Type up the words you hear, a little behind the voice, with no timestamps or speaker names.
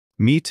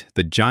Meet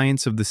the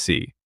giants of the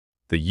sea,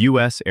 the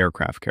U.S.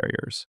 aircraft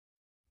carriers.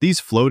 These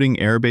floating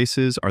air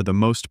bases are the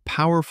most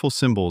powerful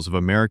symbols of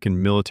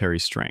American military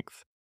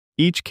strength.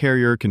 Each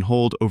carrier can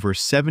hold over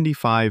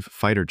 75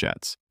 fighter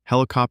jets,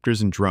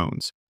 helicopters, and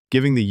drones,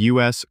 giving the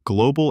U.S.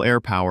 global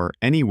air power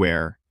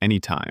anywhere,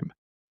 anytime.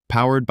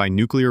 Powered by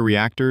nuclear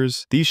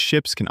reactors, these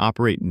ships can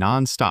operate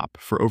non-stop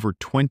for over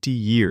 20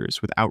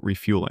 years without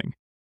refueling.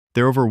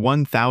 They're over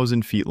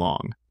 1,000 feet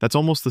long. That's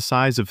almost the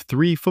size of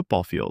 3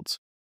 football fields.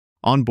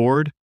 On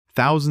board,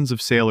 thousands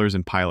of sailors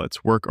and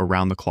pilots work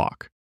around the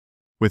clock.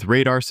 With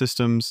radar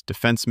systems,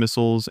 defense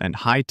missiles, and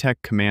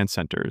high-tech command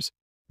centers,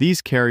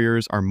 these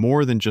carriers are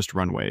more than just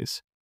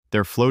runways.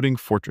 They're floating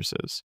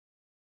fortresses.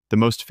 The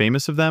most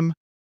famous of them?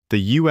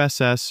 The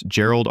USS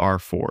Gerald R.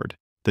 Ford,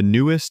 the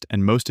newest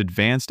and most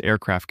advanced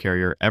aircraft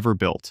carrier ever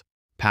built,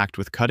 packed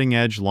with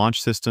cutting-edge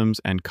launch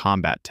systems and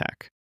combat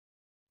tech.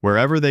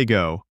 Wherever they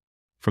go,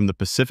 from the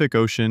Pacific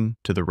Ocean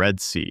to the Red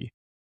Sea,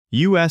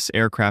 U.S.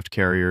 aircraft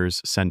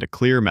carriers send a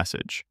clear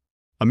message.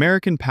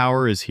 American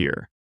power is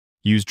here.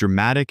 Use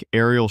dramatic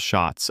aerial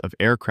shots of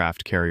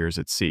aircraft carriers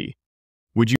at sea,